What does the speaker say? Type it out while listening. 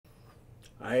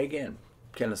Hi again.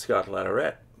 Kenneth Scott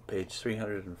Latourette, page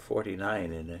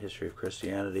 349 in the History of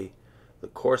Christianity. The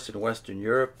course in Western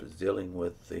Europe is dealing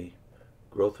with the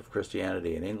growth of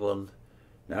Christianity in England.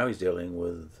 Now he's dealing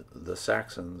with the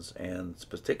Saxons and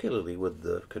particularly with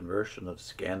the conversion of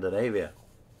Scandinavia.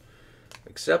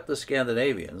 Except the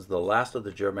Scandinavians, the last of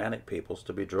the Germanic peoples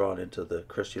to be drawn into the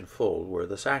Christian fold were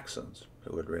the Saxons,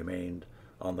 who had remained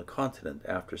on the continent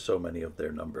after so many of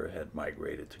their number had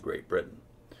migrated to Great Britain.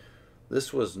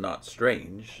 This was not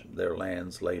strange. Their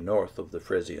lands lay north of the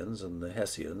Frisians and the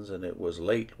Hessians, and it was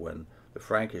late when the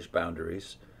Frankish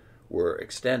boundaries were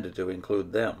extended to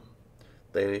include them.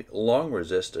 They long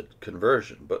resisted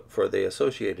conversion, for they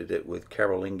associated it with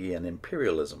Carolingian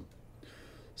imperialism.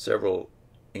 Several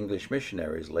English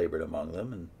missionaries labored among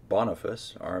them, and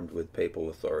Boniface, armed with papal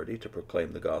authority to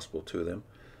proclaim the gospel to them,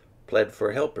 pled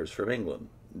for helpers from England.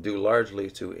 Due largely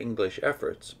to English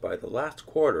efforts, by the last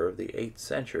quarter of the 8th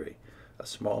century, a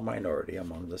small minority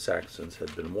among the Saxons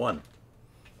had been won.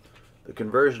 The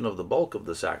conversion of the bulk of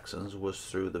the Saxons was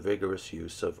through the vigorous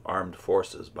use of armed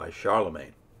forces by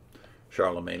Charlemagne.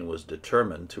 Charlemagne was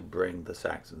determined to bring the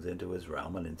Saxons into his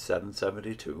realm, and in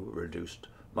 772 reduced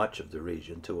much of the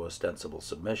region to ostensible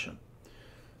submission.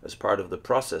 As part of the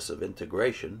process of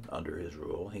integration under his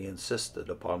rule, he insisted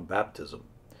upon baptism.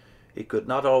 He could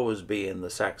not always be in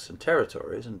the Saxon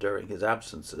territories, and during his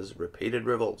absences repeated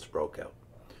revolts broke out.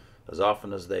 As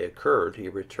often as they occurred, he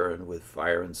returned with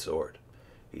fire and sword.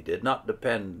 He did not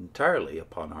depend entirely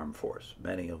upon armed force.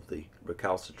 Many of the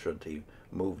recalcitrant he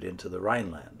moved into the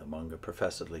Rhineland among a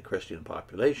professedly Christian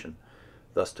population,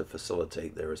 thus to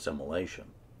facilitate their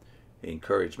assimilation. He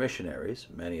encouraged missionaries,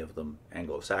 many of them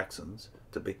Anglo-Saxons,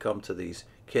 to come to these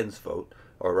kinsfolk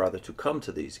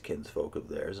of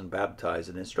theirs and baptize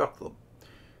and instruct them.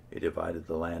 He divided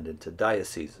the land into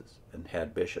dioceses and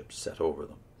had bishops set over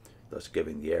them, thus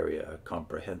giving the area a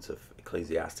comprehensive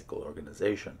ecclesiastical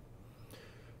organization.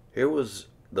 Here was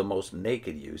the most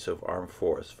naked use of armed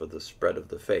force for the spread of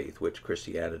the faith which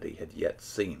Christianity had yet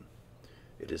seen.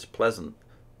 It is pleasant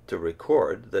to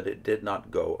record that it did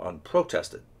not go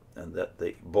unprotested, and that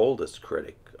the boldest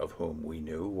critic of whom we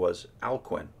knew was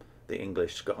Alcuin, the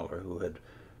English scholar who had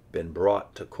been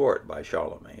brought to court by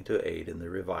Charlemagne to aid in the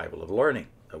revival of learning,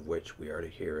 of which we are to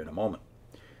hear in a moment.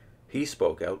 He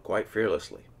spoke out quite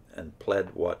fearlessly, and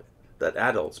pled that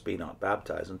adults be not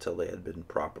baptized until they had been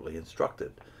properly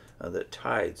instructed, and that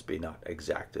tithes be not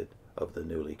exacted of the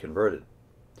newly converted.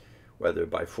 Whether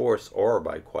by force or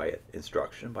by quiet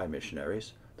instruction by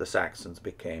missionaries, the Saxons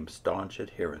became staunch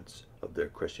adherents of their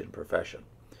Christian profession.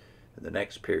 In the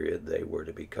next period they were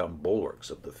to become bulwarks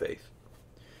of the faith.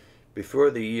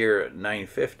 Before the year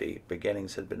 950,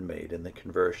 beginnings had been made in the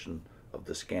conversion of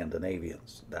the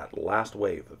Scandinavians, that last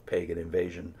wave of pagan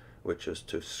invasion which was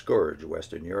to scourge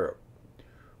Western Europe.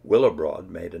 Willibrord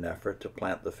made an effort to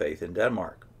plant the faith in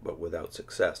Denmark, but without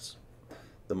success.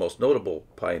 The most notable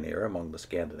pioneer among the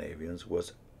Scandinavians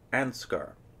was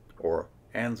Anskar, or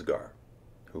Ansgar,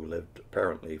 who lived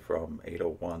apparently from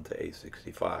 801 to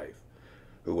 865,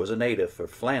 who was a native of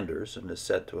Flanders and is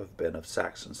said to have been of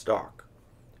Saxon stock.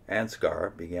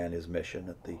 Ansgar began his mission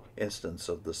at the instance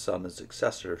of the son and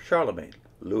successor of Charlemagne,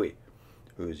 Louis,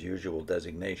 whose usual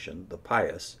designation, the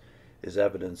Pious, is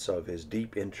evidence of his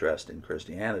deep interest in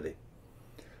Christianity.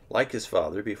 Like his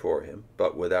father before him,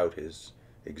 but without his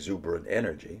exuberant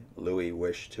energy, Louis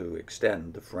wished to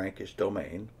extend the Frankish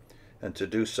domain, and to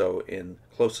do so in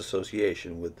close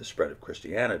association with the spread of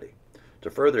Christianity. To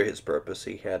further his purpose,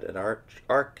 he had an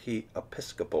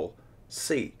archiepiscopal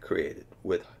see created,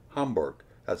 with Hamburg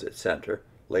as its center,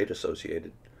 late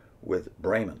associated with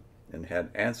Bremen, and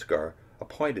had Ansgar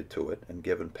appointed to it and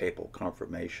given papal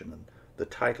confirmation and the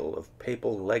title of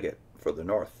papal legate for the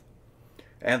north.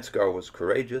 Ansgar was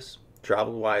courageous,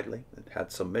 traveled widely, and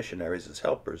had some missionaries as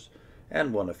helpers,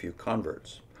 and won a few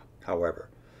converts. However,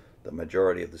 the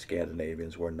majority of the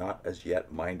Scandinavians were not as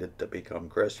yet minded to become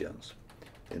Christians.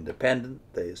 Independent,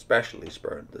 they especially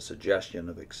spurned the suggestion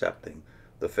of accepting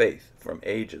the faith from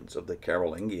agents of the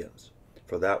Carolingians,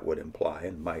 for that would imply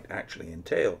and might actually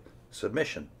entail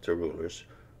submission to rulers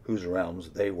whose realms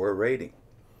they were raiding.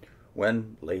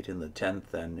 When, late in the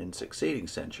 10th and in succeeding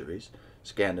centuries,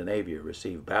 Scandinavia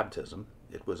received baptism,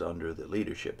 it was under the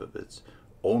leadership of its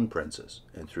own princes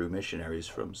and through missionaries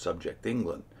from subject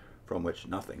England, from which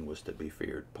nothing was to be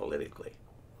feared politically.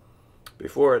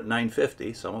 Before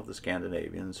 950, some of the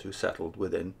Scandinavians who settled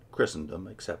within Christendom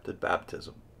accepted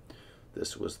baptism.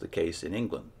 This was the case in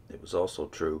England. It was also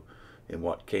true in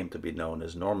what came to be known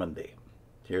as Normandy.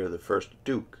 Here the first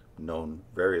duke, known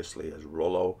variously as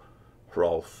Rollo,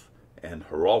 Hrolf, and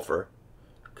Hrolfr,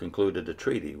 concluded a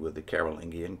treaty with the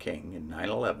Carolingian king in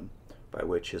 911, by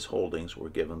which his holdings were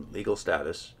given legal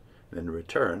status, and in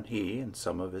return he and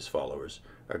some of his followers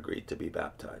agreed to be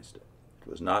baptized. It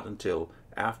was not until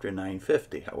after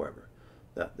 950, however,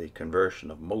 that the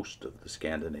conversion of most of the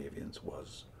Scandinavians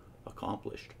was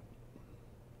accomplished.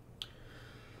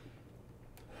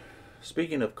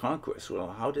 Speaking of conquest,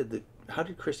 well, how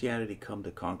did Christianity come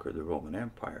to conquer the Roman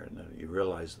Empire? And you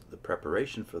realize that the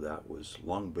preparation for that was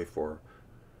long before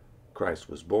Christ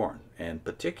was born, and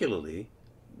particularly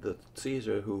the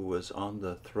Caesar who was on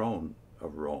the throne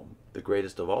of Rome, the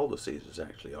greatest of all the Caesars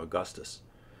actually, Augustus,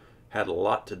 had a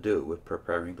lot to do with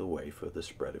preparing the way for the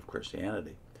spread of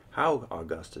Christianity. How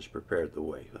Augustus prepared the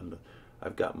way, and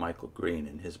I've got Michael Green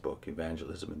in his book,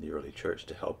 Evangelism in the Early Church,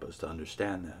 to help us to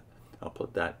understand that. I'll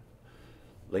put that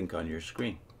link on your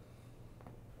screen.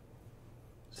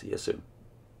 See you soon.